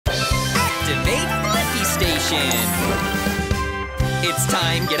Activate Blippi Station. It's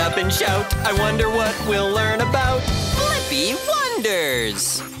time, get up and shout. I wonder what we'll learn about Blippi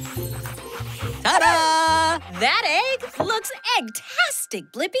Wonders. Ta-da! That egg looks egg-tastic,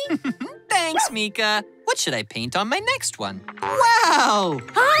 Blippi. Thanks, Meekah. What should I paint on my next one? Wow!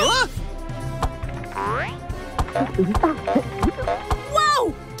 Huh?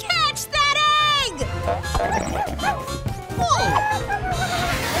 Whoa! Catch that egg! Whoa!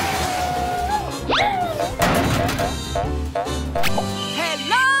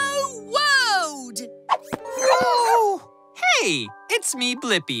 Hello, world! Whoa! Hey, it's me,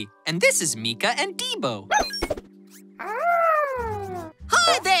 Blippi, and this is Meekah and Debo.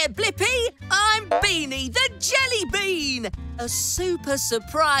 Hi there, Blippi. I'm Beanie, the jelly bean. A super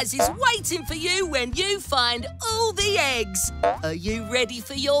surprise is waiting for you when you find all the eggs. Are you ready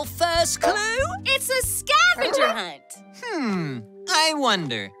for your first clue? It's a scavenger hunt. I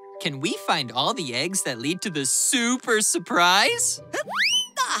wonder, can we find all the eggs that lead to the super surprise?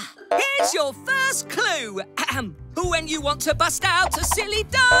 Here's your first clue. When you want to bust out a silly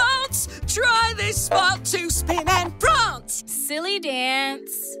dance, try this spot to spin and prance. Silly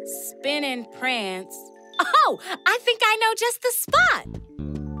dance, spin and prance. Oh, I think I know just the spot.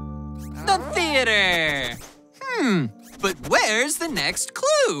 The theater. But where's the next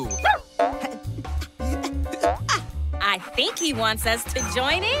clue? I think he wants us to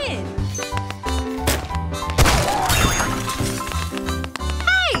join in.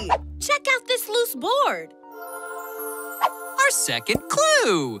 Hey, check out this loose board. Our second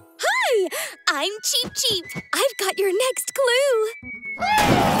clue. Hi, I'm Cheep Cheep. I've got your next clue.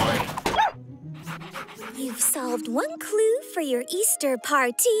 You've solved one clue for your Easter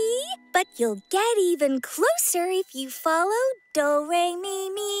party, but you'll get even closer if you follow Do, Re, Mi,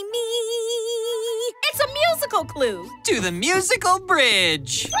 Mi, Mi. It's a musical clue. To the musical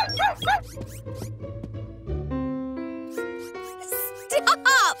bridge.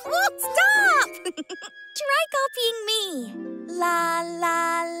 Stop! Stop! Try copying me. La,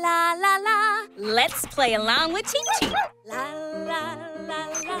 la, la, la, la. Let's play along with Cheep Cheep. La, la, la,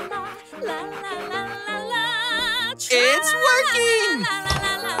 la, la, la, la, la, la, la. It's working!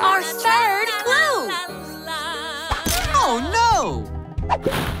 Our third clue. Oh, no!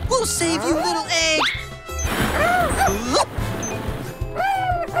 We'll save you, little egg.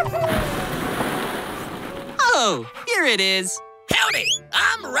 Oh, here it is. Howdy,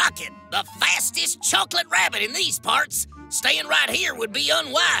 I'm Rocket, the fastest chocolate rabbit in these parts. Staying right here would be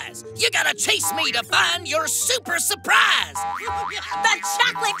unwise. You gotta chase me to find your super surprise. The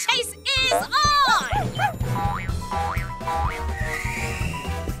chocolate chase is on!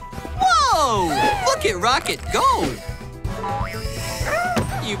 Whoa! Look at Rocket go!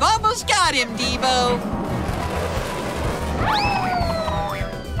 You've almost got him, Debo.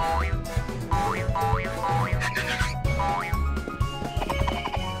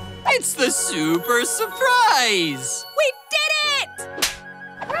 It's the super surprise! We did it!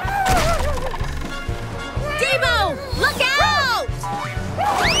 Debo, look out!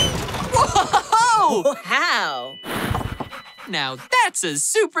 Whoa! Wow! Now that's a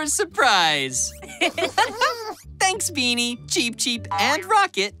super surprise! Thanks, Beanie, Cheep Cheep, and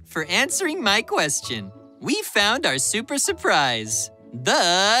Rocket for answering my question. We found our super surprise,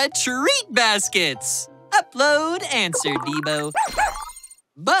 the treat baskets. Upload answer, Debo.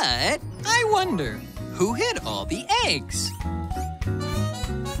 But I wonder, who hid all the eggs?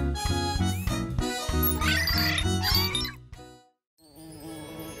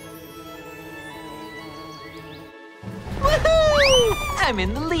 Woohoo! I'm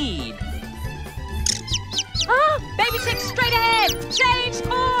in the lead. Baby chick straight ahead. Change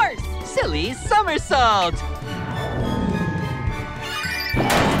course. Silly somersault.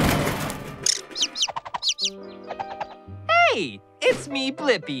 Hey, it's me,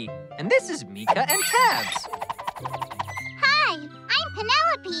 Blippi, and this is Meekah and Tabs. Hi, I'm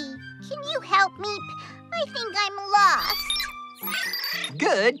Penelope. Can you help me? I think I'm lost.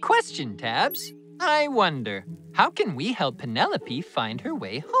 Good question, Tabs. I wonder, how can we help Penelope find her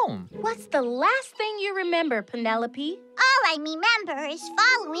way home? What's the last thing you remember, Penelope? All I remember is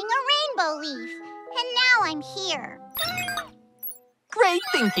following a rainbow leaf. And now I'm here. Great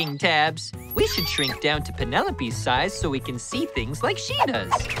thinking, Tabs. We should shrink down to Penelope's size so we can see things like she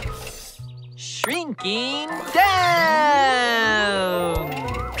does. Shrinking down!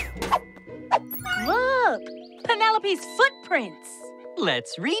 Look, Penelope's footprints.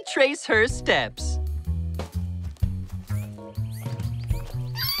 Let's retrace her steps.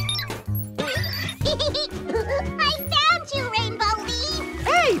 I found you, Rainbow Leaf.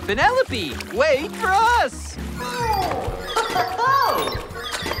 Hey, Penelope, wait for us.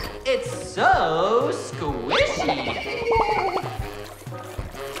 It's so squishy.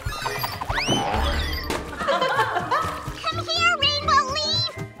 Come here, Rainbow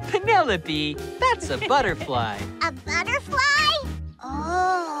Leaf. Penelope, that's a butterfly. A butterfly?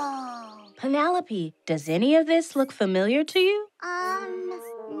 Oh. Penelope, does any of this look familiar to you?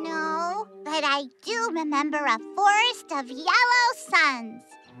 No. But I do remember a forest of yellow suns.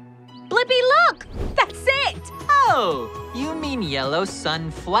 Blippi, look! That's it! Oh, you mean yellow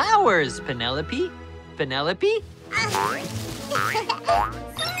sunflowers, Penelope. Penelope?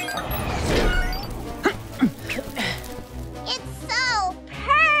 It's so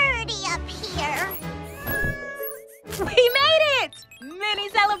pretty up here. We made it! Mini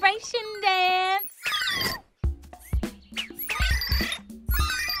celebration dance!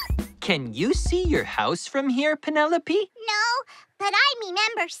 Can you see your house from here, Penelope? No, but I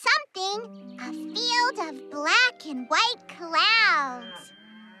remember something. A field of black and white clouds.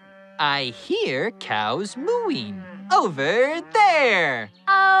 I hear cows mooing. Over there.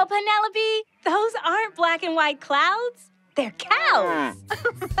 Oh, Penelope, those aren't black and white clouds. They're cows.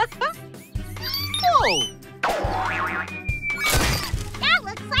 Whoa! That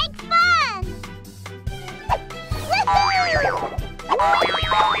looks like fun. Woohoo!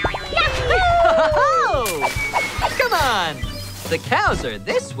 Ho-ho! Come on! The cows are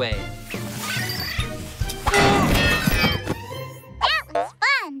this way. That was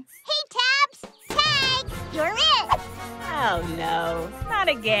fun. Hey, Tabs. Tag, you're it. Oh, no, not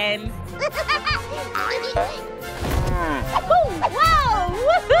again. Whoa!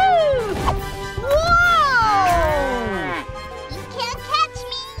 Woohoo! Whoa! You can't catch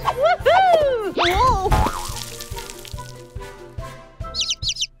me. Woohoo! Whoa!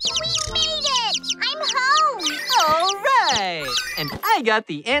 We made it. I'm home. All right! And I got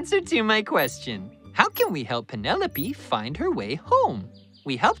the answer to my question. How can we help Penelope find her way home?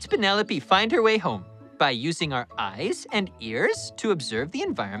 We helped Penelope find her way home by using our eyes and ears to observe the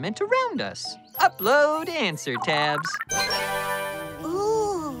environment around us. Upload answer tabs.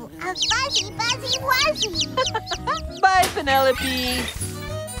 Ooh, a fuzzy, buzzy, wuzzy. Bye, Penelope.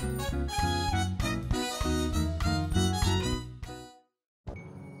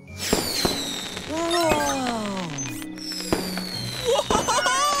 Whoa!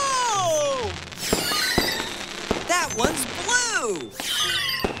 Whoa! That one's blue!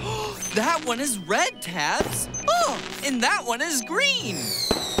 That one is red, Tabs. Oh, and that one is green.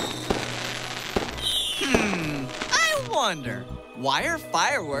 I wonder, why are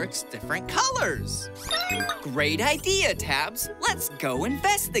fireworks different colors? Great idea, Tabs. Let's go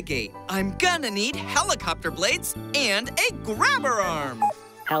investigate. I'm gonna need helicopter blades and a grabber arm.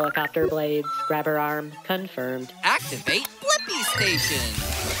 Helicopter blades, grabber arm, confirmed. Activate Blippi Station.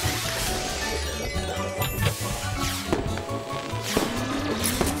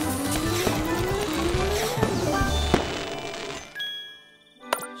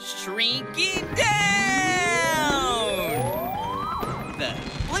 Shrinking down! The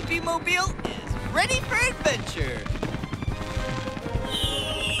Blippi Mobile is ready for adventure.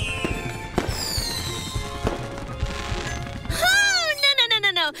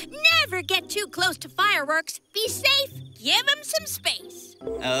 No. Never get too close to fireworks. Be safe. Give them some space.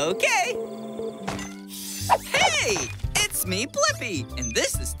 Okay. Hey, it's me, Blippi, and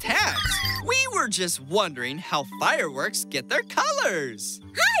this is Tabs. We were just wondering how fireworks get their colors.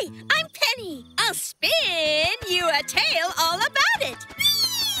 Hi, I'm Penny. I'll spin you a tale all about it.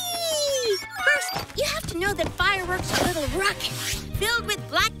 Whee! First, you have to know that fireworks are little rockets filled with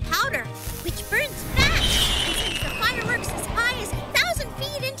black powder, which burns fast and sends the fireworks as high as 1,000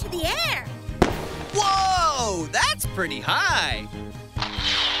 feet into the air. Whoa, that's pretty high.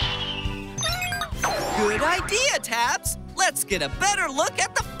 Good idea, Tabs. Let's get a better look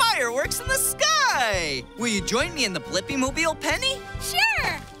at the fireworks in the sky. Will you join me in the Blippi Mobile, Penny?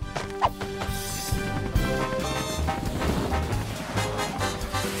 Sure.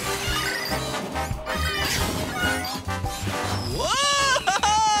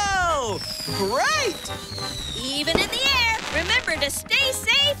 Whoa! Great! Even in the air, remember to stay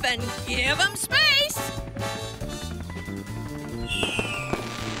safe and give them space.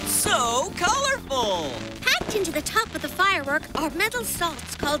 So colorful! Packed into the top of the firework are metal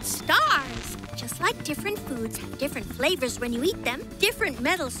salts called stars. Just like different foods have different flavors when you eat them, different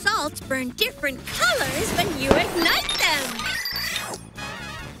metal salts burn different colors when you ignite them.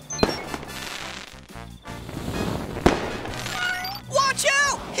 Watch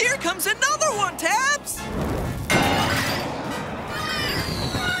out! Here comes another one, Tabs!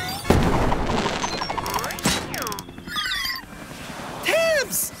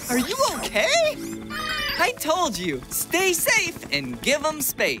 Tabs, are you okay? I told you, stay safe and give them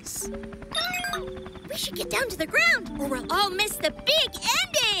space. We should get down to the ground, or we'll all miss the big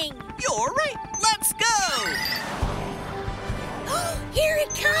ending. You're right. Let's go. Here it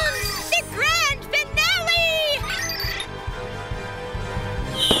comes, the grand finale!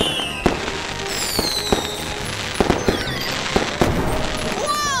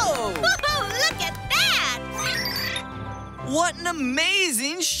 Whoa! Whoa, look at that! What an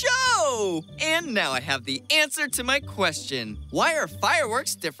amazing show! And now I have the answer to my question. Why are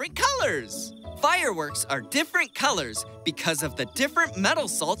fireworks different colors? Fireworks are different colors because of the different metal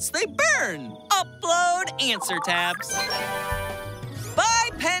salts they burn. Upload answer tabs. Bye,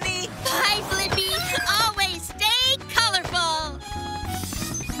 Penny. Bye, Blippi. Always stay colorful.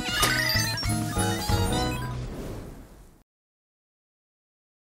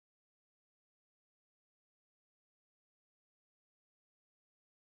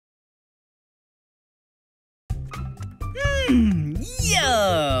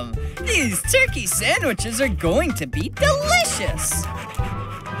 Yum! These turkey sandwiches are going to be delicious.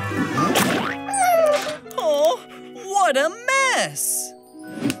 Oh, what a mess!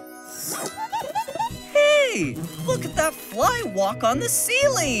 Hey, look at that fly walk on the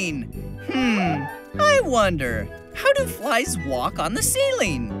ceiling. I wonder, how do flies walk on the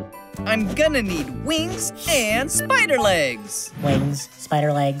ceiling? I'm gonna need wings and spider legs. Wings,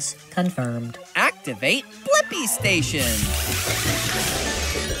 spider legs, confirmed. Activate Blippi Station.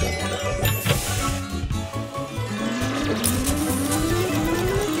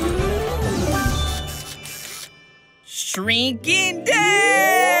 Shrinking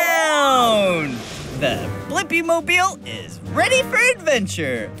down! The Blippi Mobile is ready for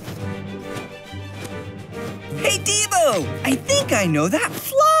adventure. Hey, Devo! I think I know that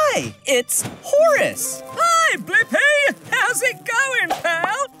fly! It's Horace! Hi, Blippi! How's it going,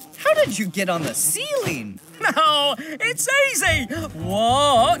 pal? How did you get on the ceiling? Oh, it's easy!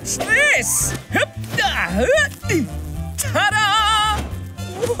 Watch this! Ta-da!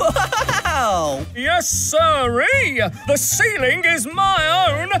 Wow! Yes, sirree! The ceiling is my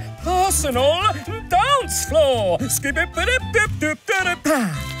own personal dance floor!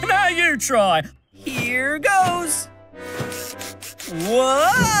 Now you try! Here goes!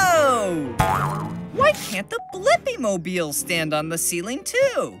 Whoa! Why can't the Blippi Mobile stand on the ceiling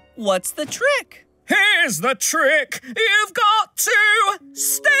too? What's the trick? Here's the trick! You've got to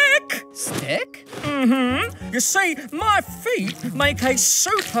stick! Stick? You see, my feet make a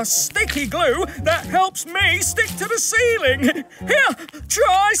super sticky glue that helps me stick to the ceiling. Here,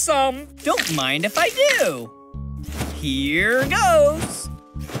 try some. Don't mind if I do. Here goes.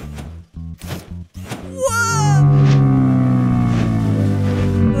 Whoa!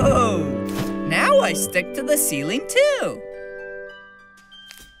 Oh, now I stick to the ceiling too.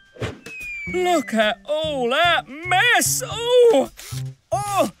 Look at all that mess! Oh,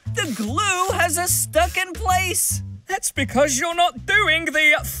 the glue has us stuck in place. That's because you're not doing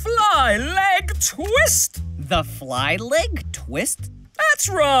the fly leg twist. The fly leg twist? That's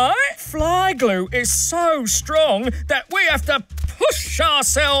right. Fly glue is so strong that we have to push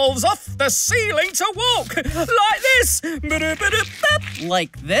ourselves off the ceiling to walk. Like this.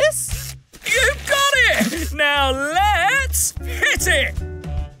 Like this? You got it! Now let's hit it!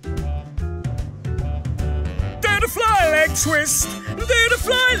 Do the fly leg twist. Do the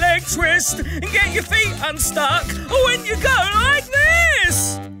fly leg twist. Get your feet unstuck when you go like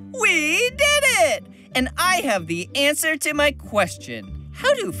this. We did it! And I have the answer to my question.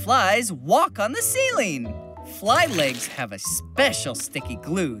 How do flies walk on the ceiling? Fly legs have a special sticky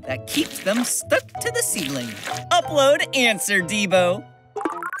glue that keeps them stuck to the ceiling. Upload answer, Debo.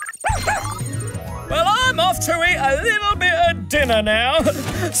 Well, I'm off to eat a little bit of dinner now.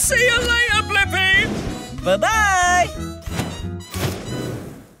 See you later, Blippi. Bye-bye.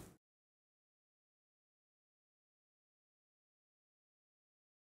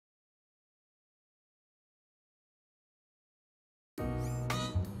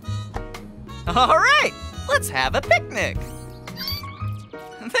 All right, let's have a picnic.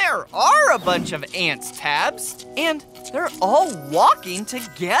 There are a bunch of ants, Tabs, and they're all walking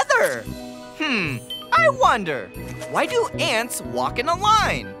together. I wonder, why do ants walk in a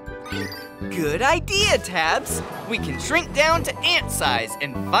line? Good idea, Tabs. We can shrink down to ant size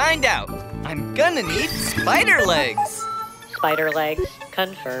and find out. I'm gonna need spider legs. Spider legs,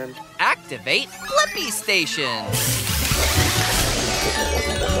 confirmed. Activate Blippi Station.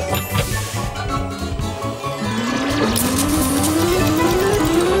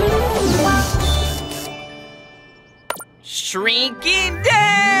 Shrinking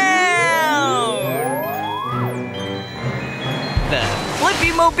down! The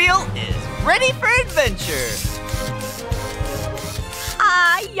Blippi Mobile is ready for adventure.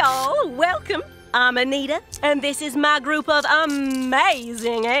 Hi, y'all. Welcome I'm Anita, and this is my group of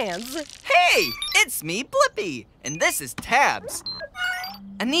amazing ants. Hey, it's me, Blippi, and this is Tabs.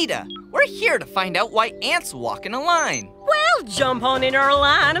 Anita, we're here to find out why ants walk in a line. Well, jump on in our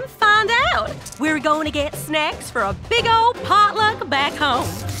line and find out. We're going to get snacks for a big old potluck back home.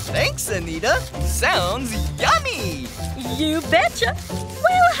 Thanks, Anita. Sounds yummy. You betcha.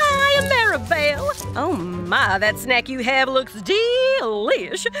 Well, hi, Maribel. Oh my, that snack you have looks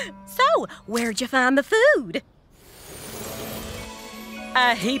delish. So, where'd you find the food?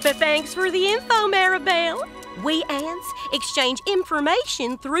 A heap of thanks for the info, Maribel. We ants exchange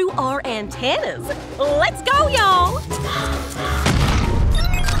information through our antennas. Let's go, y'all.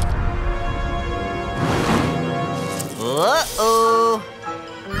 Uh-oh.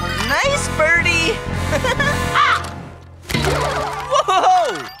 Nice birdie.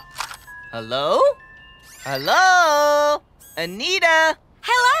 Whoa! Hello? Hello? Anita?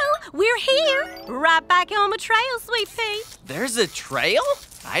 Hello, we're here. Right back on the trail, sweet pea. There's a trail?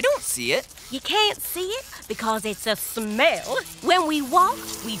 I don't see it. You can't see it because it's a smell. When we walk,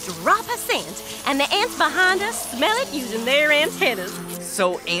 we drop a scent, and the ants behind us smell it using their antennas.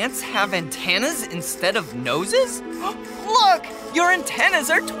 So ants have antennas instead of noses? Look, your antennas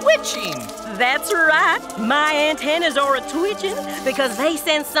are twitching. That's right. My antennas are twitching because they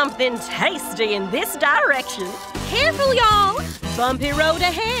sense something tasty in this direction. Careful, y'all. Bumpy road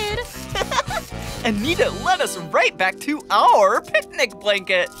ahead. Anita led us right back to our picnic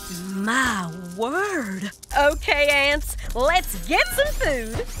blanket. My word. Okay, ants, let's get some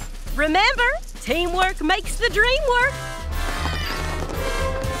food. Remember, teamwork makes the dream work.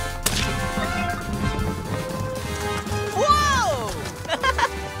 Whoa!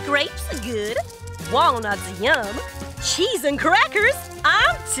 Grapes are good. Walnuts yum. Cheese and crackers,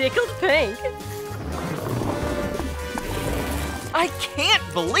 I'm tickled pink. I can't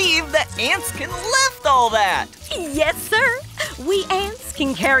believe the ants can lift all that. Yes, sir. We ants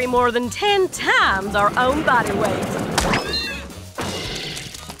can carry more than 10 times our own body weight.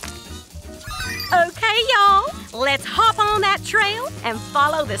 Okay, y'all. Let's hop on that trail and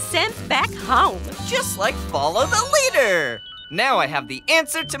follow the scent back home. Just like follow the leader. Now I have the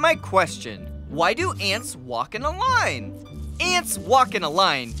answer to my question. Why do ants walk in a line? Ants walk in a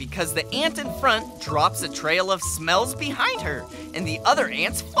line because the ant in front drops a trail of smells behind her, and the other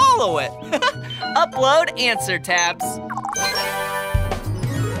ants follow it. Upload answer, Tabs.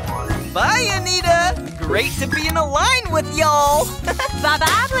 Bye, Anita. Great to be in a line with y'all.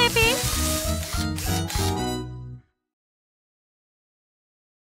 Bye-bye, Blippi.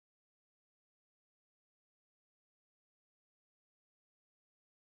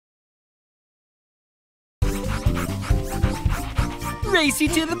 Race you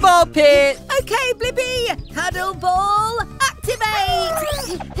to the ball pit. Okay, Blippi, cuddle ball,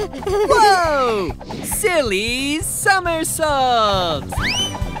 activate! Whoa! Silly somersaults.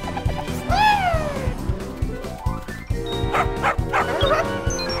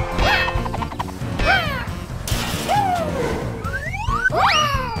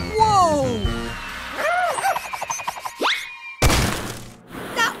 Whoa!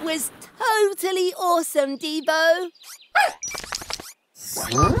 That was totally awesome, Debo.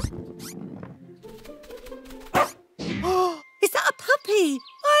 Is that a puppy?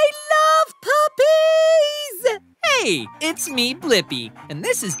 I love puppies! Hey, it's me, Blippi, and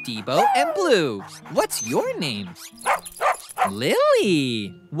this is Debo and Blue. What's your name?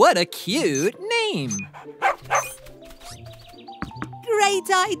 Lily. What a cute name. Great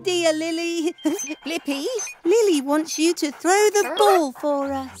idea, Lily. Blippi, Lily wants you to throw the ball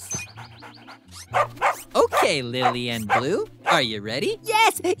for us. Okay, Lily and Blue, are you ready?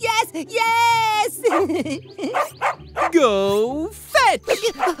 Yes, yes, yes! Go fetch!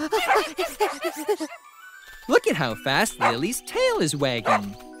 Look at how fast Lily's tail is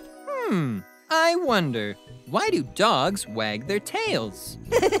wagging. I wonder, why do dogs wag their tails?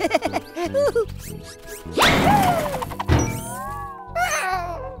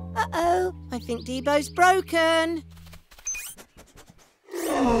 Uh-oh, I think Debo's broken.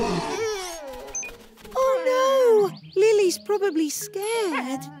 Oh no, Lily's probably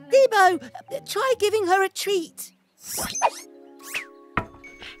scared. Debo, try giving her a treat.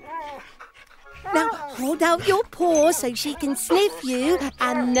 Now hold out your paw so she can sniff you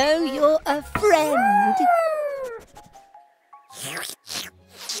and know you're a friend.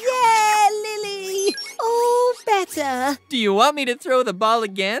 Yeah, Lily! All better. Do you want me to throw the ball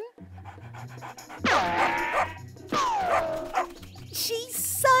again? She's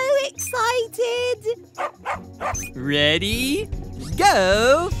so excited. Ready,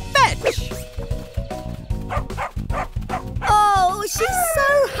 go, fetch! Oh Oh, she's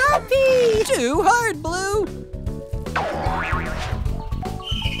so happy! Too hard, Blue!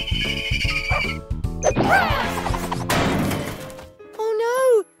 Oh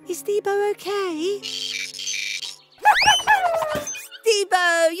no! Is Debo okay?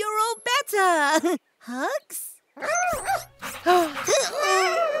 Debo, you're all better! Hugs?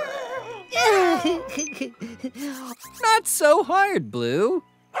 Not so hard, Blue.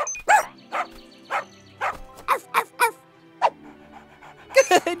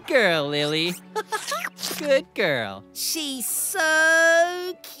 Good girl, Lily. Good girl. She's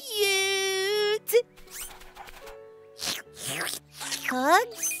so cute.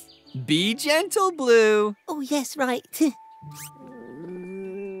 Hugs? Be gentle, Blue. Oh, yes, right.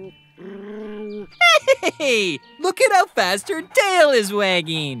 Hey, look at how fast her tail is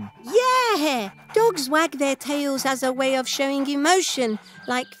wagging. Yeah, dogs wag their tails as a way of showing emotion,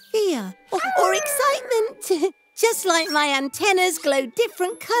 like fear or excitement. Just like my antennas glow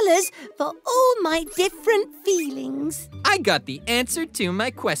different colors for all my different feelings. I got the answer to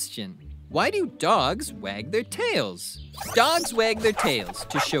my question. Why do dogs wag their tails? Dogs wag their tails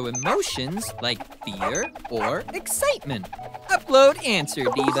to show emotions like fear or excitement. Upload answer,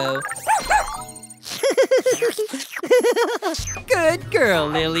 Debo. Good girl,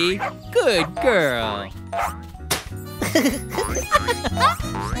 Lily. Good girl.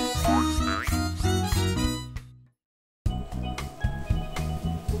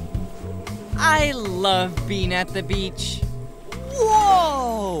 I love being at the beach.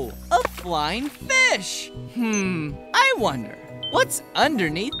 Whoa! A flying fish! I wonder, what's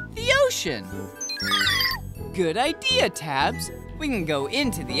underneath the ocean? Good idea, Tabs. We can go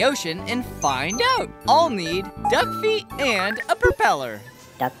into the ocean and find out. I'll need duck feet and a propeller.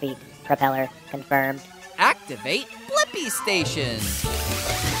 Duck feet, propeller, confirmed. Activate Blippi Station.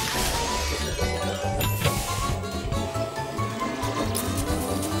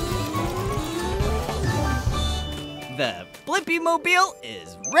 The Blippi Mobile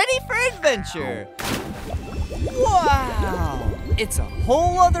is ready for adventure. Wow! It's a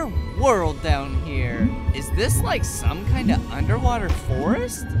whole other world down here. Is this like some kind of underwater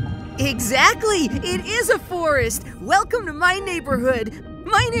forest? Exactly! It is a forest! Welcome to my neighborhood.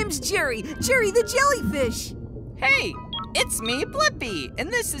 My name's Jerry the jellyfish. Hey, it's me, Blippi, and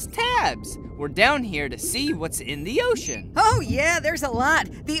this is Tabs. We're down here to see what's in the ocean. Oh yeah, there's a lot.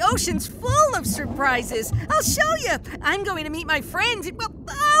 The ocean's full of surprises. I'll show you. I'm going to meet my friends. Well,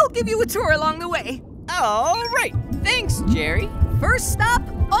 I'll give you a tour along the way. All right, thanks, Jerry. First stop,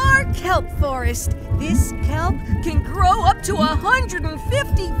 our kelp forest. This kelp can grow up to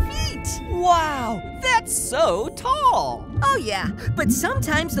 150 feet. Wow, that's so tall. Oh yeah, but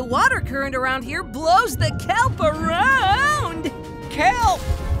sometimes the water current around here blows the kelp around. Kelp!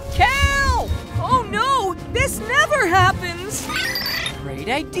 Kelp! Oh no, this never happens. Great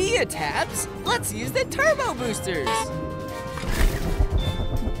idea, Tabs. Let's use the turbo boosters.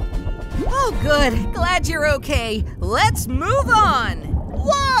 Oh good, glad you're okay. Let's move on.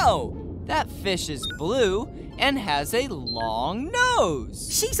 Whoa! That fish is blue and has a long nose.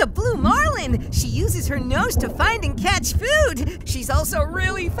 She's a blue marlin. She uses her nose to find and catch food. She's also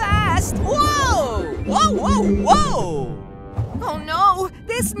really fast. Whoa! Whoa, whoa, whoa! Oh no,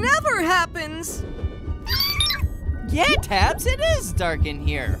 this never happens. Yeah, Tabs, it is dark in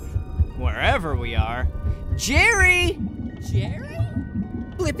here. Wherever we are. Jerry! Jerry?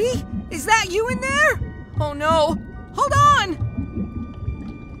 Blippi, is that you in there? Oh no, hold on.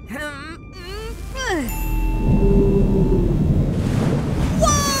 Whoa!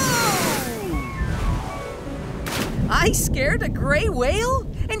 I scared a gray whale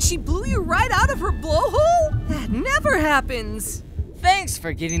and she blew you right out of her blowhole? That never happens. Thanks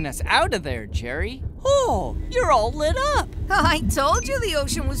for getting us out of there, Jerry. Oh, you're all lit up. I told you the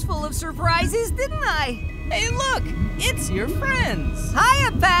ocean was full of surprises, didn't I? Hey, look, it's your friends.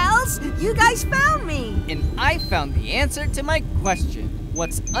 Hiya, pals. You guys found me. And I found the answer to my question.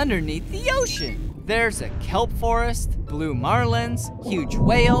 What's underneath the ocean? There's a kelp forest, blue marlins, huge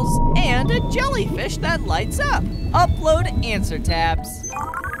whales, and a jellyfish that lights up. Upload answer, Tabs.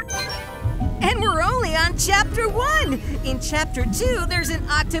 And we're only on chapter 1. In chapter 2, there's an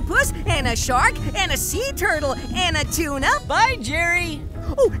octopus and a shark and a sea turtle and a tuna. Bye, Jerry.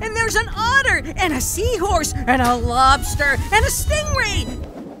 Oh, and there's an otter and a seahorse and a lobster and a stingray.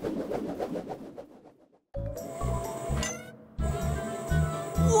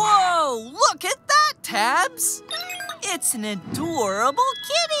 Whoa, look at that, Tabs. It's an adorable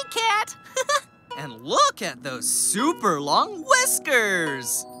kitty cat. And look at those super long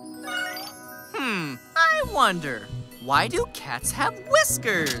whiskers. I wonder, why do cats have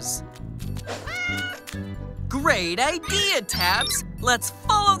whiskers? Great idea, Tabs. Let's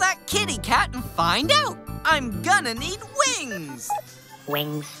follow that kitty cat and find out. I'm gonna need wings.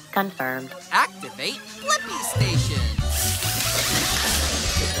 Wings confirmed. Activate Blippi Station.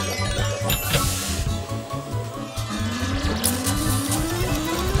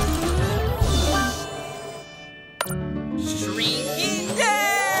 Shrinking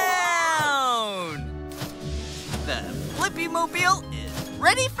down! The Blippi Mobile is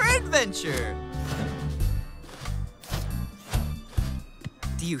ready for adventure.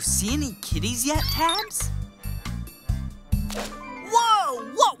 Do you see any kitties yet, Tabs? Whoa!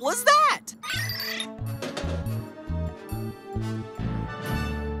 What was that?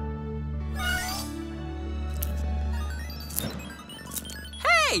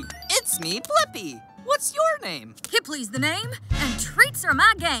 Hey! It's me, Blippi. What's your name? Kipley's the name, and treats are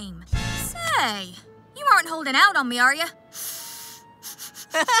my game. Say, you aren't holding out on me, are you?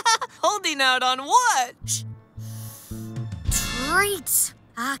 Holding out on what? Shh. Treats.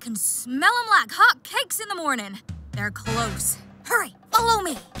 I can smell them like hot cakes in the morning. They're close. Hurry, follow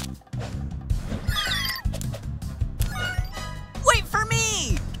me. Wait for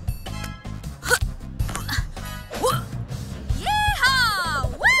me! Yeehaw!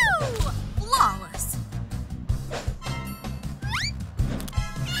 Woo! Flawless.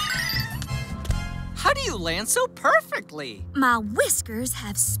 How do you land so perfectly? My whiskers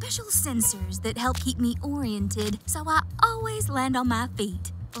have special sensors that help keep me oriented, so I always land on my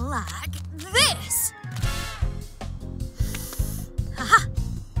feet. Like this. Haha.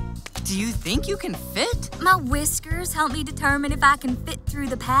 Do you think you can fit? My whiskers help me determine if I can fit through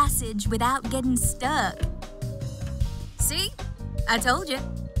the passage without getting stuck. See? I told you.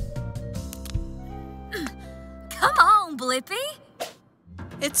 Come on, Blippi.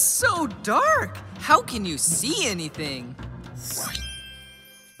 It's so dark. How can you see anything?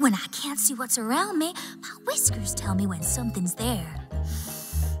 When I can't see what's around me, my whiskers tell me when something's there.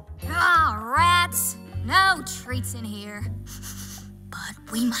 Ah, rats. No treats in here. But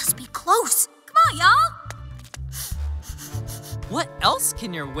we must be close. Come on, y'all. What else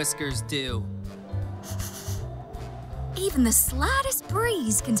can your whiskers do? Even the slightest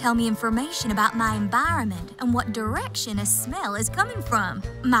breeze can tell me information about my environment and what direction a smell is coming from.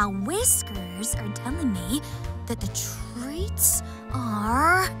 My whiskers are telling me that the treats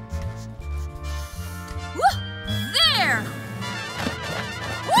are... Woo! There!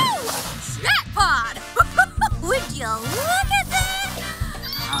 Woo! Jackpot! Would you look at that?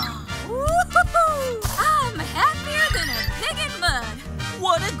 Woo-hoo-hoo! I'm happier than a pig in mud.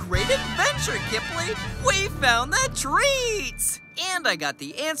 What a great adventure, Kipley! We found the treats! And I got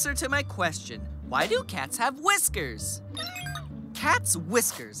the answer to my question. Why do cats have whiskers? Cats'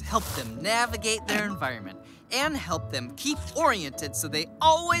 whiskers help them navigate their environment and help them keep oriented so they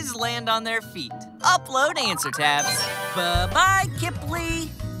always land on their feet. Upload answer tabs. Bye-bye, Kipley.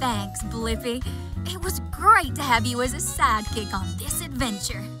 Thanks, Blippi. It was great to have you as a sidekick on this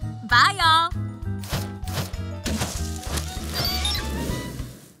adventure. Bye, y'all.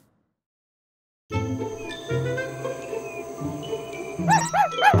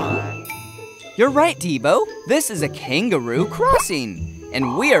 You're right, Debo. This is a kangaroo crossing,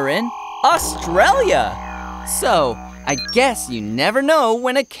 and we're in Australia. So, I guess you never know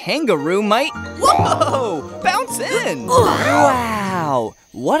when a kangaroo might... Whoa! Bounce in! Wow!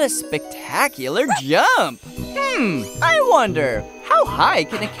 What a spectacular jump! I wonder, how high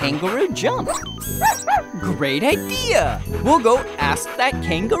can a kangaroo jump? Great idea! We'll go ask that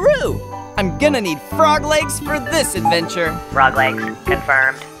kangaroo. I'm gonna need frog legs for this adventure. Frog legs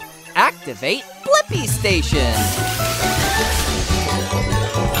confirmed. Activate Blippi Station.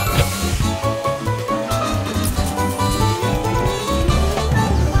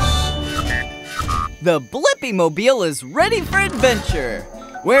 The Blippi Mobile is ready for adventure.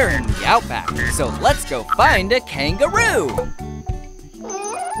 We're in the outback, so let's go find a kangaroo.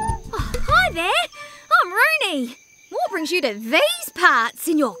 Oh, hi there, I'm Rooney. What brings you to these parts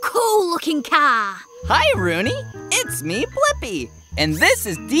in your cool-looking car? Hi, Rooney. It's me, Blippi. And this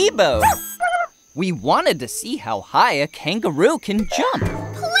is Debo. We wanted to see how high a kangaroo can jump.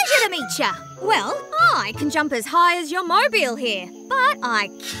 Pleasure to meet ya. Well, I can jump as high as your mobile here, but I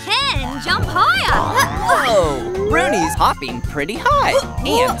can jump higher. Whoa! Rooney's hopping pretty high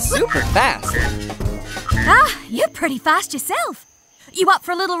and super fast. Ah, you're pretty fast yourself. You up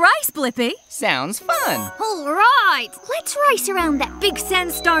for a little race, Blippi? Sounds fun. All right, let's race around that big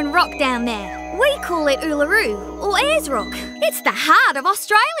sandstone rock down there. We call it Uluru, or Ayers Rock. It's the heart of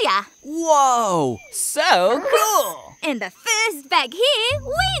Australia. Whoa, so cool. And the first bag here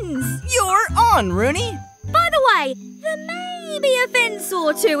wins. You're on, Rooney. By the way, there may be a fence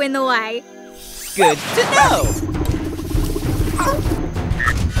or two in the way. Good to know.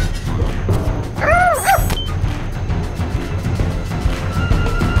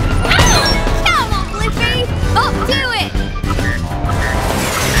 Come on, Blippi! Up to it!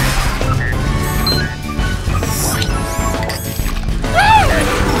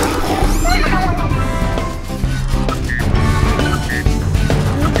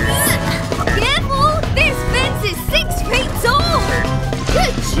 Careful! This fence is 6 feet tall!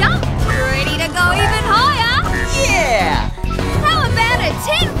 Good jump! Ready to go even higher? Yeah! How about a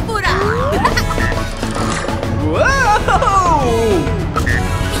 10-footer? Whoa!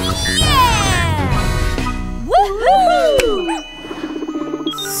 Yeah! Woohoo!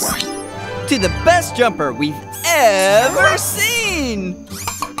 To the best jumper we've ever seen!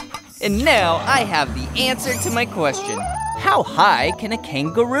 And now I have the answer to my question. How high can a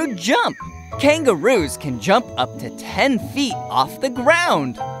kangaroo jump? Kangaroos can jump up to 10 feet off the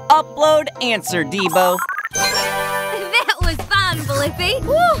ground. Upload answer, Debo. That was fun, Blippi.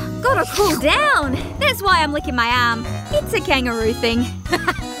 Whew, gotta cool down. That's why I'm licking my arm. It's a kangaroo thing.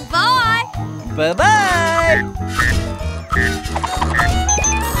 Bye. Bye-bye.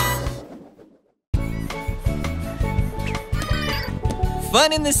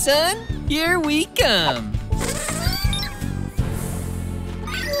 Fun in the sun? Here we come.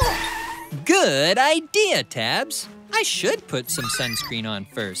 Good idea, Tabs. I should put some sunscreen on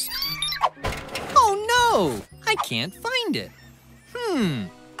first. Oh no, I can't find it.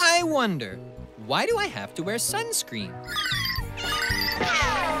 I wonder, why do I have to wear sunscreen?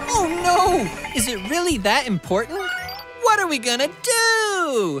 Oh no, is it really that important? What are we gonna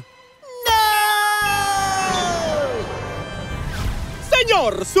do?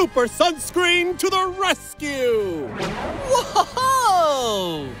 Senor Super Sunscreen to the rescue!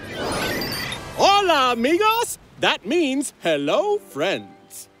 Whoa! Hola, amigos! That means hello,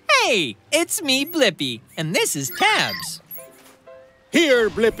 friends. Hey, it's me, Blippi, and this is Tabs. Here,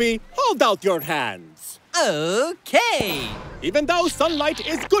 Blippi, hold out your hands. Okay. Even though sunlight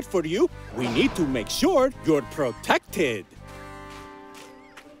is good for you, we need to make sure you're protected.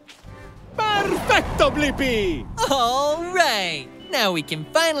 Perfecto, Blippi! All right. Now we can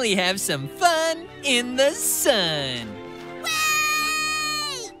finally have some fun in the sun.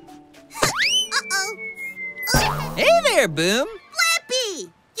 Uh-oh. Hey there, Boom. Blippi!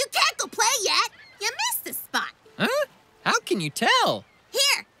 You can't go play yet. You missed the spot. Huh? How can you tell?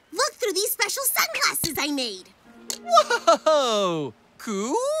 Here, look through these special sunglasses I made. Whoa!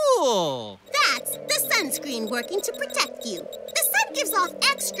 Cool! That's the sunscreen working to protect you. The sun gives off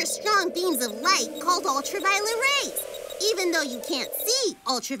extra strong beams of light called ultraviolet rays. Even though you can't see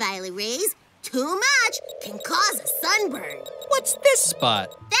ultraviolet rays, too much can cause a sunburn. What's this spot?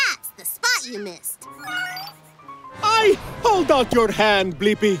 That's the spot you missed. Hold out your hand,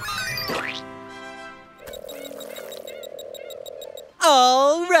 Blippi.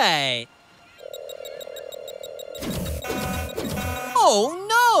 All right. Oh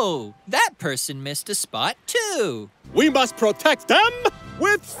no! That person missed a spot too. We must protect them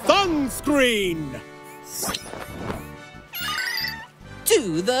with sunscreen.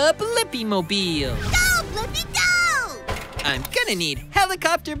 To the Blippi Mobile. Go, Blippi, go! I'm gonna need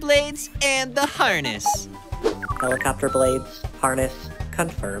helicopter blades and the harness. Helicopter blades, harness,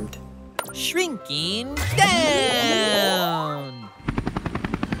 confirmed. Shrinking down.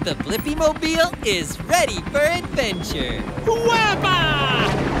 The Blippi Mobile is ready for adventure. Wabba!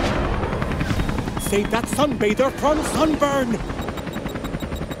 Save that sunbather from sunburn.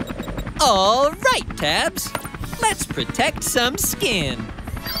 All right, Tabs. Let's protect some skin.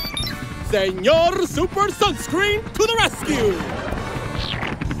 Senor Super Sunscreen to the rescue!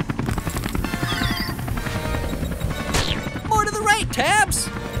 More to the right, Tabs.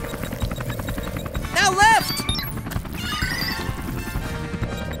 Now left.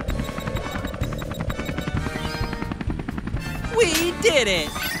 We did it.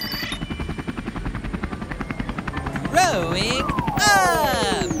 Growing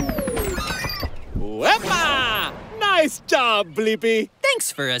up. Weppa! Nice job, Blippi.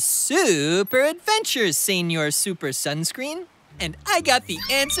 Thanks for a super adventure, Senor Super Sunscreen. And I got the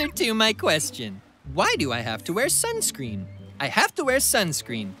answer to my question. Why do I have to wear sunscreen? I have to wear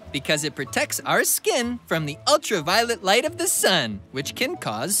sunscreen because it protects our skin from the ultraviolet light of the sun, which can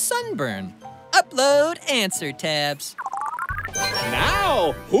cause sunburn. Upload answer, Tabs.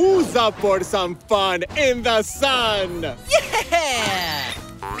 Now, who's up for some fun in the sun? Yeah!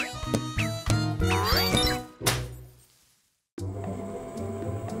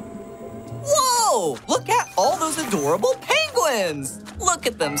 Whoa! Look at all those adorable penguins! Look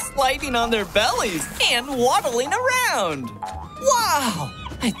at them sliding on their bellies and waddling around! Wow!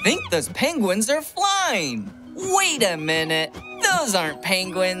 I think those penguins are flying. Wait a minute. Those aren't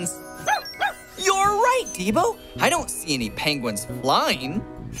penguins. You're right, Debo. I don't see any penguins flying.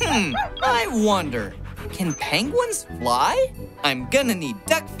 I wonder, can penguins fly? I'm gonna need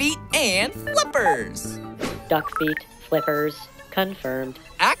duck feet and flippers. Duck feet, flippers, confirmed.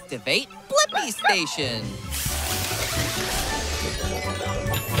 Activate Blippi Station.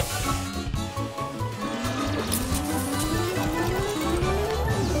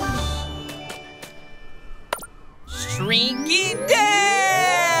 Shrinking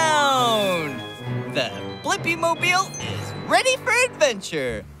down! The Blippi Mobile is ready for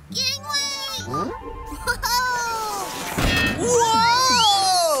adventure. Gangway!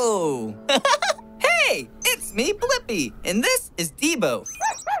 Whoa! Hey, it's me, Blippi, and this is Debo.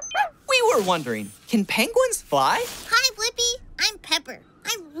 We were wondering, can penguins fly? Hi, Blippi. I'm Pepper.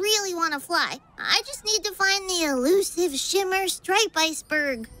 I really want to fly. I just need to find the elusive Shimmer Stripe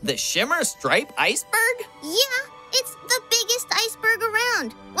Iceberg. The Shimmer Stripe Iceberg? Yeah, it's the biggest iceberg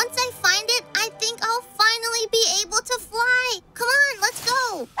around. Once I find it, I think I'll finally be able to fly. Come on, let's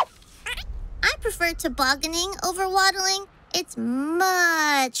go. I prefer tobogganing over waddling. It's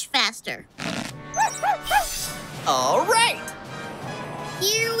much faster. All right.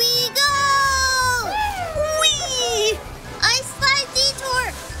 Here we go! Whee! Ice slide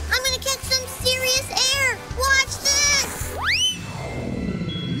detour! I'm gonna catch some serious air! Watch this!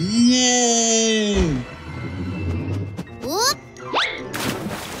 Whoop!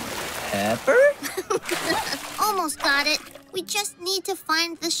 Pepper? Almost got it. We just need to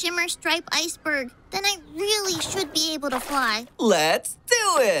find the Shimmer Stripe Iceberg. Then I really should be able to fly. Let's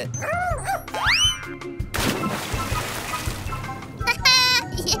do it!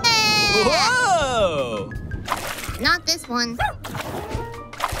 Yeah! Whoa! Not this one.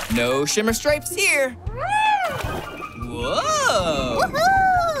 No Shimmer Stripes here. Whoa!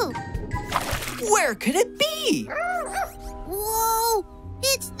 Woohoo! Where could it be? Whoa!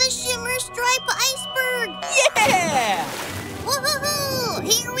 It's the Shimmer Stripe Iceberg! Yeah! Woohoo!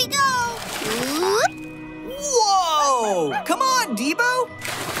 Here we go! Whoop. Whoa! Come on, Debo!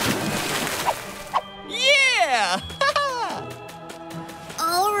 Yeah!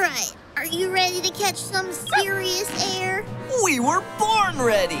 All right. Are you ready to catch some serious air? We were born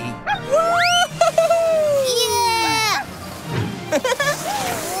ready! Yeah!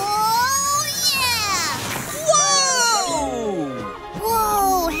 Oh, yeah! Whoa!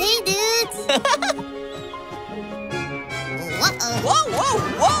 Whoa! Hey, dudes! Uh-oh. Whoa, whoa,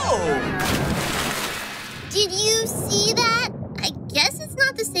 whoa! Did you see that? I guess it's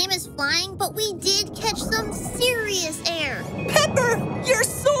not the same as flying, but we did catch some serious air. Pepper, you're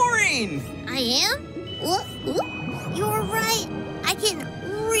soaring! I am? Ooh, you're right. I can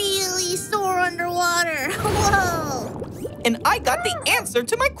really soar underwater. Whoa! And I got the answer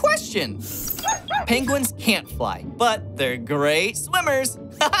to my question. Penguins can't fly, but they're great swimmers.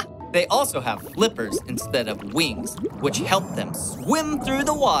 They also have flippers instead of wings, which help them swim through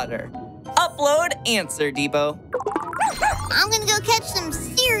the water. Upload answer, Debo. I'm gonna go catch some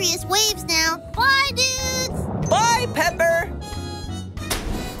serious waves now. Bye, dudes! Bye, Pepper!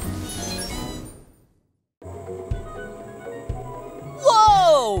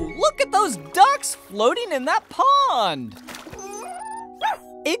 Whoa! Look at those ducks floating in that pond!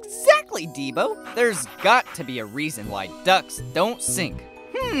 Exactly, Debo. There's got to be a reason why ducks don't sink.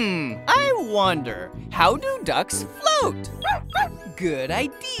 I wonder, how do ducks float? Good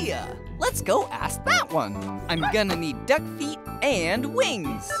idea. Let's go ask that one. I'm gonna need duck feet and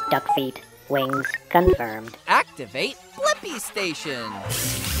wings. Duck feet, wings, confirmed. Activate Blippi Station.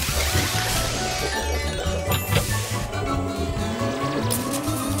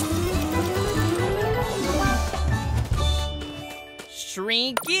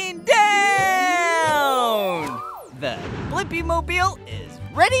 Shrinking down! The Blippi Mobile is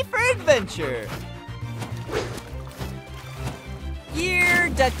ready for adventure. Here,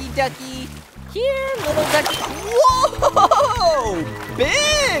 ducky ducky. Here, little ducky. Whoa!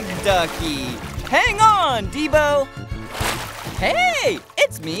 Big ducky. Hang on, Debo. Hey,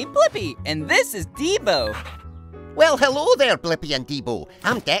 it's me, Blippi, and this is Debo. Well, hello there, Blippi and Debo.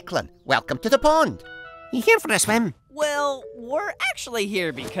 I'm Declan. Welcome to the pond. You here for a swim? Well, we're actually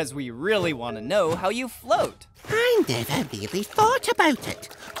here because we really want to know how you float. I never really thought about it.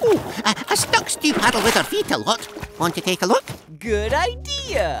 Oh, us ducks do paddle with our feet a lot. Want to take a look? Good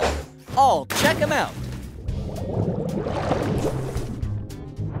idea. I'll check them out.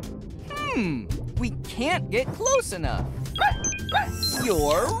 We can't get close enough.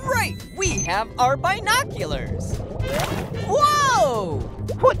 You're right. We have our binoculars. Whoa!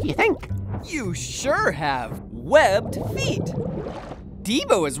 What do you think? You sure have webbed feet.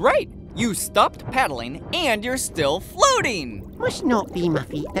 Debo is right. You stopped paddling and you're still floating. Must not be my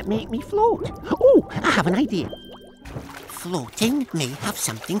feet that make me float. Oh, I have an idea. Floating may have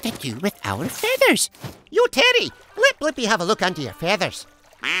something to do with our feathers. You, Terry, let Blippi have a look under your feathers.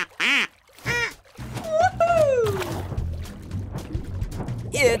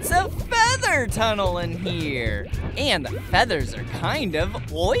 It's a feather tunnel in here. And the feathers are kind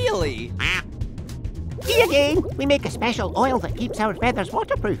of oily. See again, we make a special oil that keeps our feathers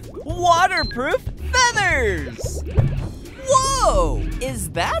waterproof. Waterproof feathers! Whoa!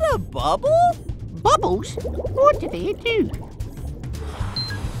 Is that a bubble? Bubbles? What do they do?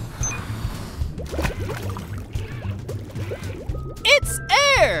 It's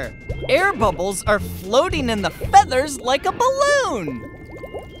air! Air bubbles are floating in the feathers like a balloon.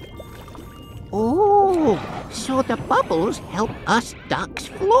 Oh, so the bubbles help us ducks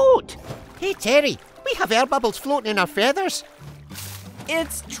float. Hey, Terry, we have air bubbles floating in our feathers.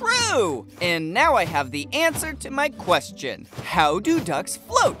 It's true! And now I have the answer to my question. How do ducks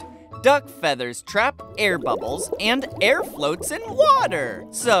float? Duck feathers trap air bubbles and air floats in water.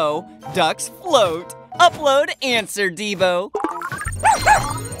 So, ducks float. Upload answer, Debo.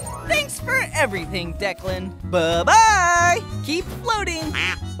 Thanks for everything, Declan. Bye-bye! Keep floating.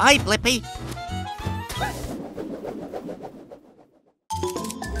 Bye, Blippi.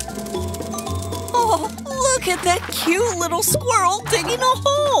 Oh, look at that cute little squirrel digging a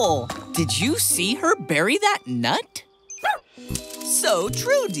hole. Did you see her bury that nut? So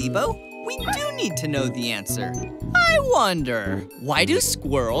true, Debo. We do need to know the answer. I wonder, why do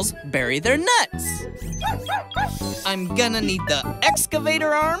squirrels bury their nuts? I'm gonna need the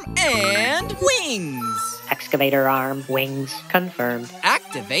excavator arm and wings. Excavator arm, wings, confirmed.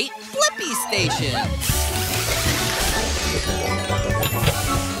 Activate Blippi Station.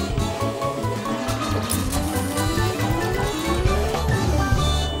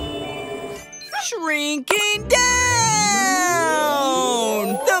 Shrinking down!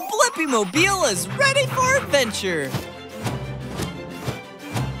 The Blippi Mobile is ready for adventure.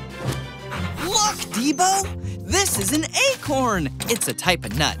 Look, Debo! This is an acorn. It's a type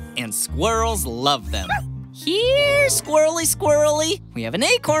of nut, and squirrels love them. Here, squirrely, squirrely. We have an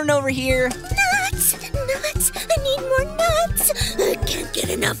acorn over here. Nuts! Nuts! I need more nuts! I can't get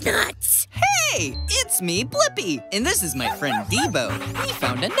enough nuts. Hey, it's me, Blippi, and this is my friend Debo. We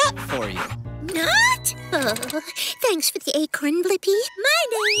found a nut for you. Nut? Oh, thanks for the acorn, Blippi. My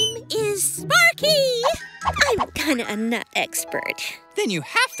name is Sparky. I'm kinda a nut expert. Then you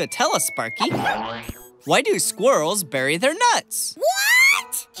have to tell us, Sparky. Why do squirrels bury their nuts?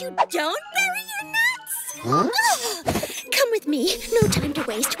 What? You don't bury your nuts? Huh? Come with me. No time to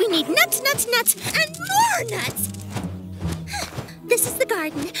waste. We need nuts, nuts, nuts, and more nuts. This is the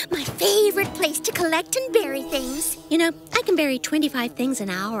garden, my favorite place to collect and bury things. You know, I can bury 25 things an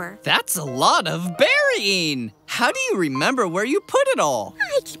hour. That's a lot of burying. How do you remember where you put it all?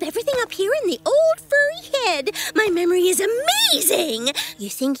 I keep everything up here in the old furry head. My memory is amazing. You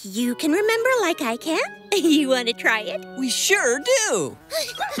think you can remember like I can? You want to try it? We sure do.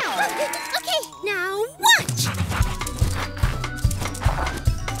 Okay, now watch.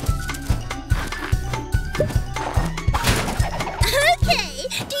 Okay,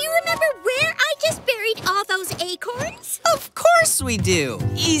 do you remember where I just buried all those acorns? Of course we do.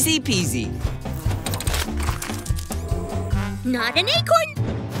 Easy peasy. Not an acorn.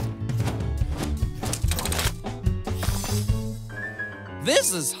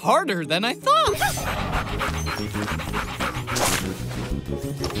 This is harder than I thought.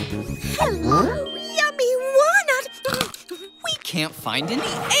 Hello, yummy walnut. We can't find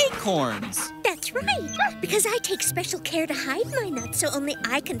any acorns. That's right, because I take special care to hide my nuts so only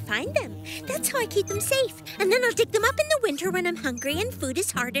I can find them. That's how I keep them safe. And then I'll dig them up in the winter when I'm hungry and food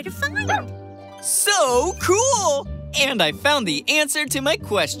is harder to find. So cool! And I found the answer to my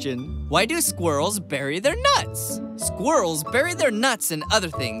question. Why do squirrels bury their nuts? Squirrels bury their nuts and other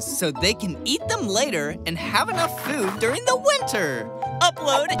things so they can eat them later and have enough food during the winter.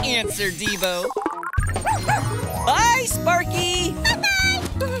 Upload answer, Debo. Bye, Sparky. Bye-bye.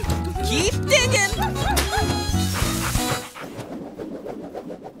 Keep digging.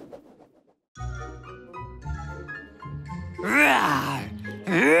 Rawr,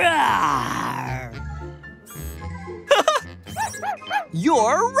 rawr.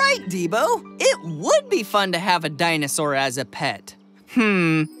 You're right, Debo. It would be fun to have a dinosaur as a pet.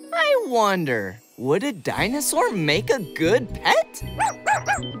 I wonder, would a dinosaur make a good pet?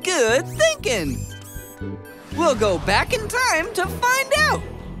 Good thinking. We'll go back in time to find out.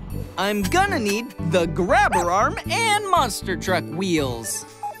 I'm gonna need the grabber arm and monster truck wheels.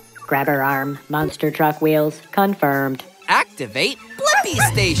 Grabber arm, monster truck wheels, confirmed. Activate Blippi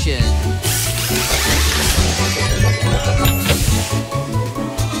Blippi Station.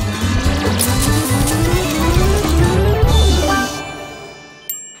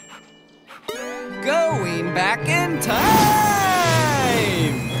 Going back in time!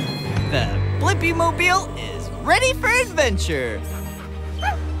 The Blippi Mobile is ready for adventure.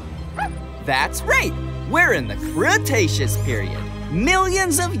 That's right, we're in the Cretaceous period.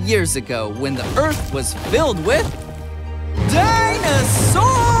 Millions of years ago when the Earth was filled with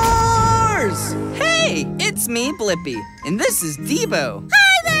dinosaurs! Hey, it's me, Blippi, and this is Debo.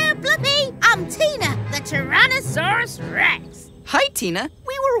 Hi there, Blippi. I'm Tina, the Tyrannosaurus Rex. Hi, Tina.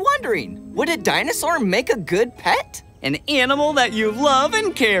 We were wondering, would a dinosaur make a good pet? An animal that you love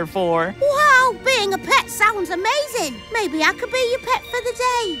and care for. Wow, being a pet sounds amazing. Maybe I could be your pet for the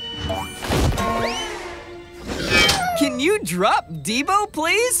day. Can you drop Debo,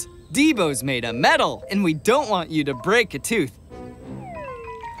 please? Debo's made of metal, and we don't want you to break a tooth.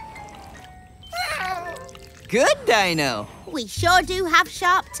 Good, Dino. We sure do have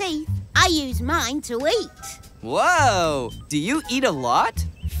sharp teeth. I use mine to eat. Whoa, do you eat a lot?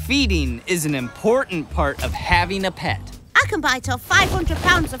 Feeding is an important part of having a pet. I can bite off 500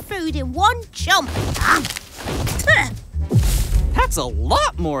 pounds of food in one chomp. That's a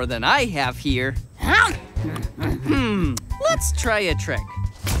lot more than I have here. Let's try a trick.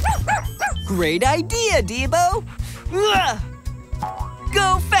 Great idea, Debo.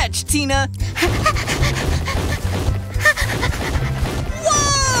 Go fetch, Tina.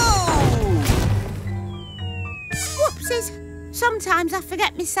 Whoa! Whoopsies. Sometimes I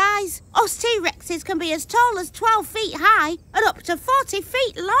forget my size. Us T-Rexes can be as tall as 12 feet high and up to 40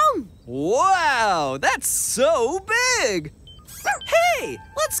 feet long. Wow, that's so big. Hey,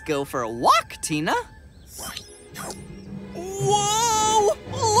 let's go for a walk, Tina. Whoa!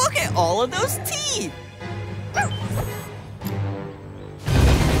 Look at all of those teeth!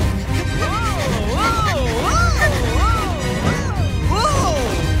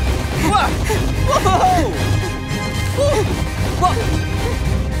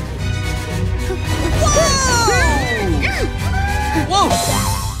 Whoa!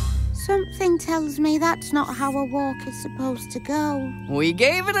 Something tells me that's not how a walk is supposed to go. We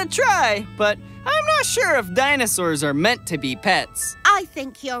gave it a try, but I'm not sure if dinosaurs are meant to be pets. I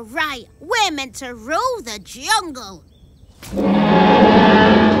think you're right. We're meant to rule the jungle.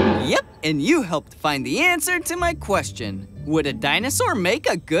 Yep, and you helped find the answer to my question. Would a dinosaur make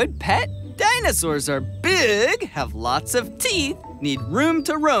a good pet? Dinosaurs are big, have lots of teeth, need room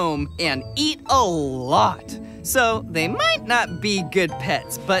to roam, and eat a lot. So they might not be good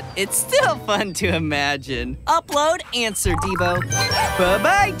pets, but it's still fun to imagine. Upload answer, Debo.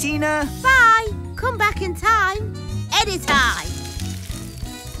 Bye-bye, Tina. Bye. Come back in time. Anytime.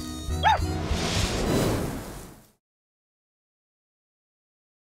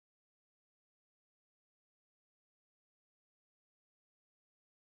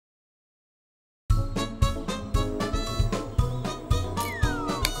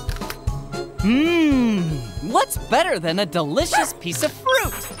 What's better than a delicious piece of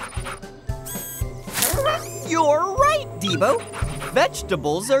fruit? You're right, Debo.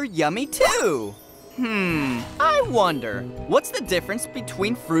 Vegetables are yummy too. I wonder, what's the difference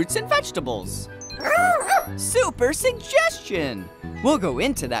between fruits and vegetables? Super suggestion. We'll go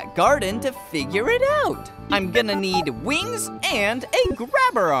into that garden to figure it out. I'm gonna need wings and a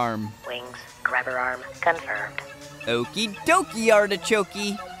grabber arm. Wings, grabber arm, confirmed. Okie dokie,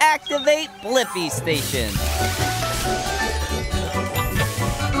 artichoke. Activate Blippi Station.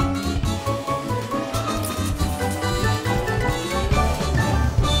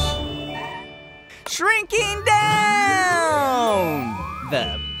 Shrinking down!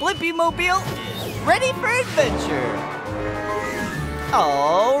 The Blippi Mobile is ready for adventure.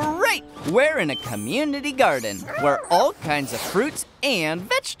 All right, we're in a community garden where all kinds of fruits and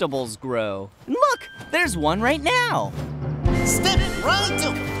vegetables grow. Look, there's one right now. Step right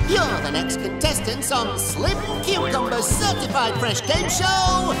up. You're the next contestants on Slim Cucumber Certified Fresh Game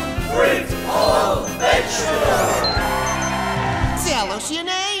Show. Fruit or vegetable? Tell us your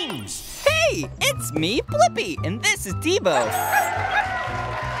names. Hey, it's me, Blippi, and this is Debo.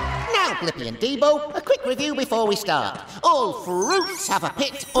 Now, Blippi and Debo, a quick review before we start. All fruits have a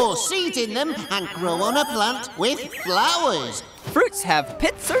pit or seeds in them and grow on a plant with flowers. Fruits have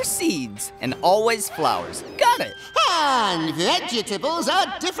pits or seeds and always flowers. Got it. And vegetables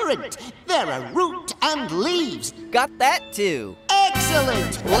are different. There are root and leaves. Got that too.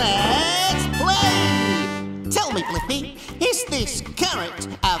 Excellent. Let's play. Tell me, Blippi, is this carrot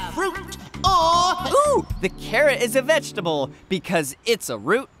a fruit or... Ooh, the carrot is a vegetable because it's a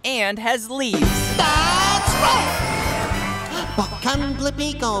root and has leaves. That's right. But can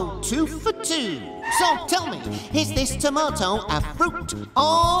Blippi go 2 for 2? So tell me, is this tomato a fruit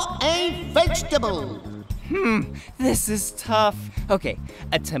or a vegetable? This is tough. Okay,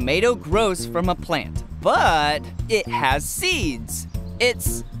 a tomato grows from a plant, but it has seeds.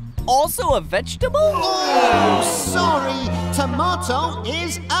 It's also a vegetable? Oh, sorry. Tomato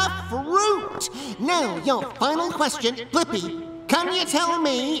is a fruit. Now, your final question, Blippi. Can you tell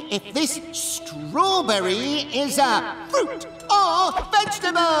me if this strawberry is a fruit or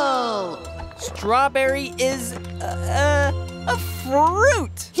vegetable? Strawberry is a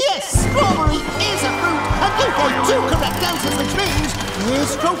fruit. Yes, strawberry is a fruit, and you gave 2 correct answers, which means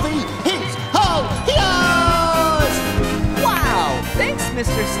this trophy is all yours! Wow, thanks,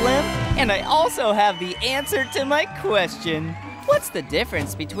 Mr. Slim. And I also have the answer to my question. What's the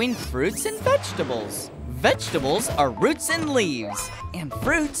difference between fruits and vegetables? Vegetables are roots and leaves, and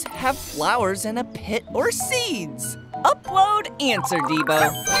fruits have flowers and a pit or seeds. Upload answer, Debo.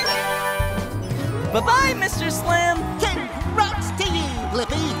 Bye-bye, Mr. Slim. Congrats to you,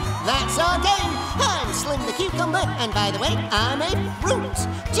 Blippi. That's our game. I'm Slim the Cucumber, and by the way, I'm a fruit.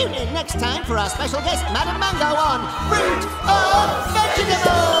 Tune in next time for our special guest, Madam Mango, on Fruit or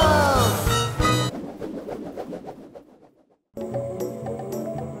Vegetable.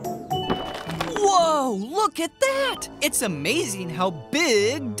 Whoa, look at that! It's amazing how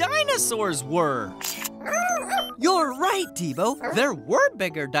big dinosaurs were. You're right, Debo. There were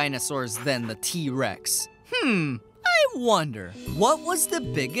bigger dinosaurs than the T-Rex. I wonder, what was the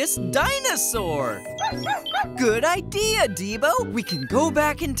biggest dinosaur? Good idea, Debo. We can go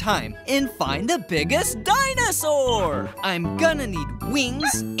back in time and find the biggest dinosaur. I'm gonna need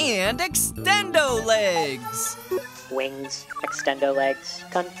wings and extendo legs. Wings, extendo legs,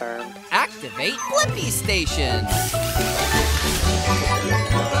 confirmed. Activate Blippi Station.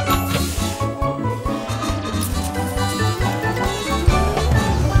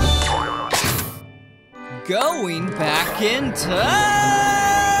 Going back in time!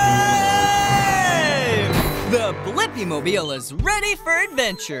 The Blippi-mobile is ready for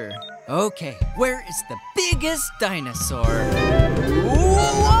adventure. Okay, where is the biggest dinosaur?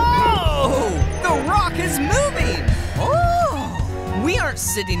 Whoa! The rock is moving! Oh! We aren't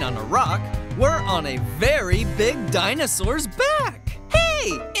sitting on a rock. We're on a very big dinosaur's back.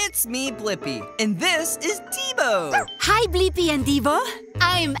 Hey, it's me, Blippi, and this is Debo. Hi, Blippi and Debo.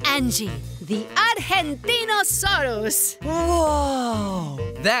 I'm Angie, the Argentinosaurus. Whoa!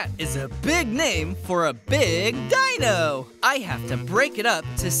 That is a big name for a big dino. I have to break it up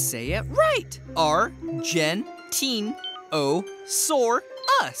to say it right.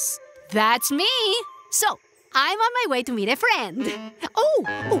 Argentinosaurus. That's me. So, I'm on my way to meet a friend.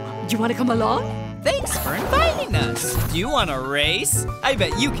 Oh, you want to come along? Thanks for inviting us. Do you want to race? I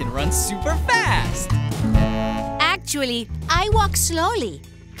bet you can run super fast. Actually, I walk slowly.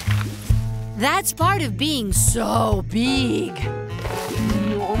 That's part of being so big.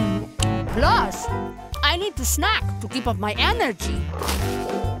 Plus, I need to snack to keep up my energy.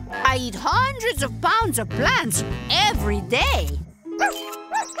 I eat hundreds of pounds of plants every day.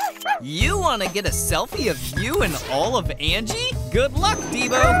 You want to get a selfie of you and all of Angie? Good luck,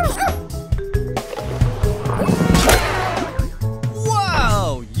 Debo.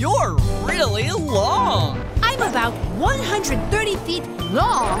 Whoa, you're really long. I'm about 130 feet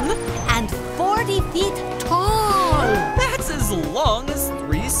long and 40 feet tall. That's as long as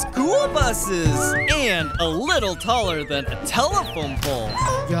 3 school buses and a little taller than a telephone pole.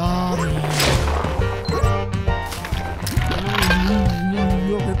 Yummy.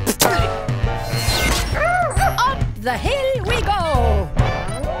 Up the hill we go.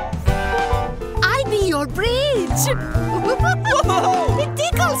 I'll be your bridge. Whoa! It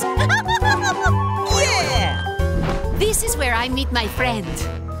tickles. Yeah! This is where I meet my friend.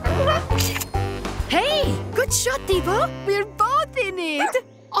 Hey, good shot, Debo. We're both in it.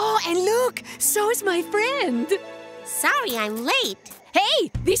 Oh, and look, so is my friend. Sorry I'm late.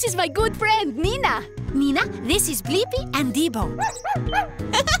 Hey, this is my good friend, Nina. Nina, this is Blippi and Debo.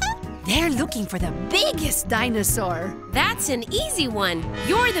 They're looking for the biggest dinosaur. That's an easy one.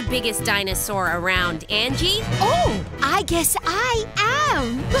 You're the biggest dinosaur around, Angie. Oh, I guess I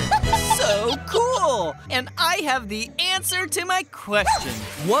am. So cool! And I have the answer to my question.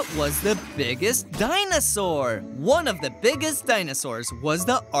 What was the biggest dinosaur? One of the biggest dinosaurs was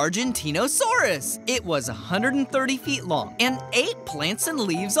the Argentinosaurus. It was 130 feet long and ate plants and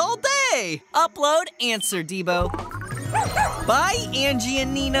leaves all day. Upload answer, Debo. Bye, Angie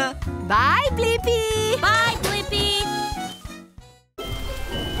and Nina. Bye, Blippi. Bye, Blippi.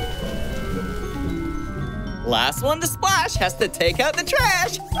 Last one to splash has to take out the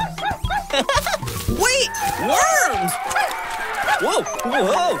trash. Wait! Worms! Whoa!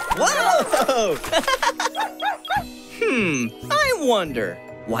 Whoa! Whoa! I wonder,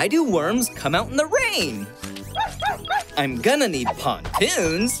 why do worms come out in the rain? I'm gonna need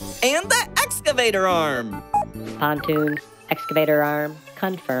pontoons and the excavator arm. Pontoons, excavator arm,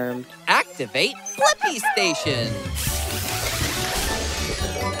 confirmed. Activate Blippi Station.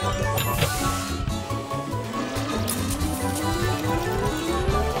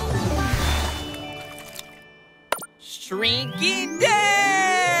 Shrinking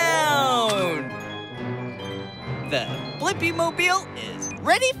down! The Blippi Mobile is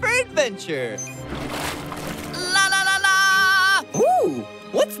ready for adventure. La la la la! Ooh,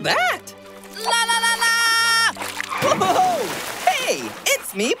 what's that? La la la la! Whoa! Hey,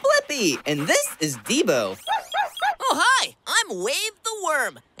 it's me, Blippi, and this is Debo. Oh, hi! I'm Wave the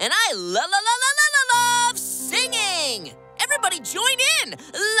Worm, and I love singing! Everybody join in!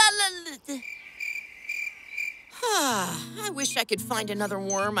 I wish I could find another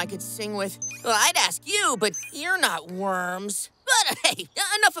worm I could sing with. Well, I'd ask you, but you're not worms. But hey,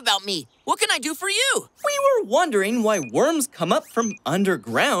 enough about me. What can I do for you? We were wondering why worms come up from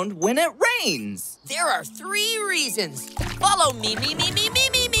underground when it rains. There are 3 reasons. Follow me.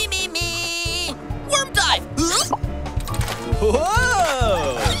 Worm dive!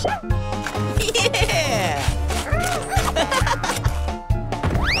 Whoa! Yeah!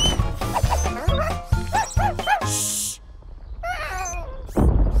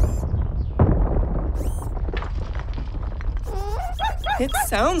 It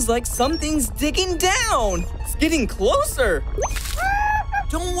sounds like something's digging down. It's getting closer.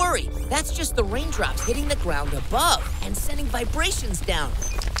 Don't worry, that's just the raindrops hitting the ground above and sending vibrations down.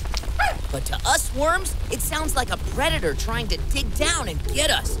 But to us worms, it sounds like a predator trying to dig down and get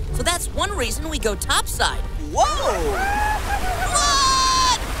us. So that's one reason we go topside. Whoa!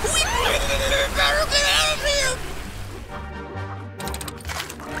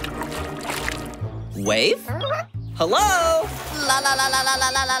 Wave? Hello? La la la la la la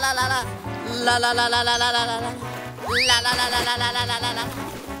la la la la la la la la la la la la la la.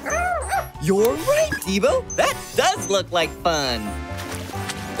 You're right, Debo. That does look like fun.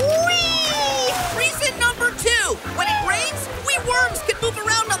 Whee! Reason number 2. When it rains, we worms can move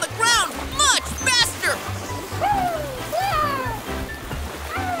around on the ground much faster.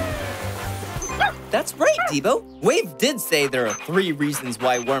 That's right, Debo. Wave did say there are 3 reasons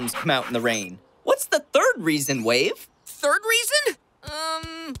why worms come out in the rain. What's the 3rd reason, Wave? 3rd reason?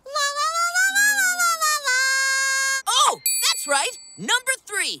 Oh, that's right. Number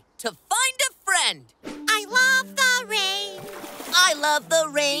 3, to find a friend. I love the rain. I love the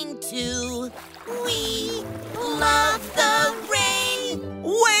rain too. We love the rain.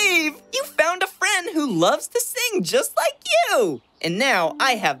 Wave! You found a friend who loves to sing just like you. And now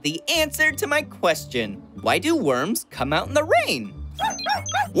I have the answer to my question. Why do worms come out in the rain?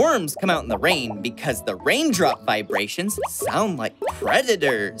 Worms come out in the rain because the raindrop vibrations sound like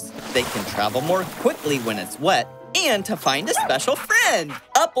predators. They can travel more quickly when it's wet and to find a special friend.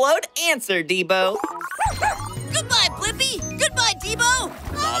 Upload answer, Debo. Goodbye, Blippi. Goodbye, Debo.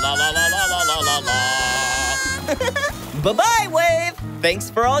 La la la la la la la la. Bye-bye, Wave. Thanks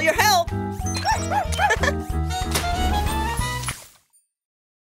for all your help.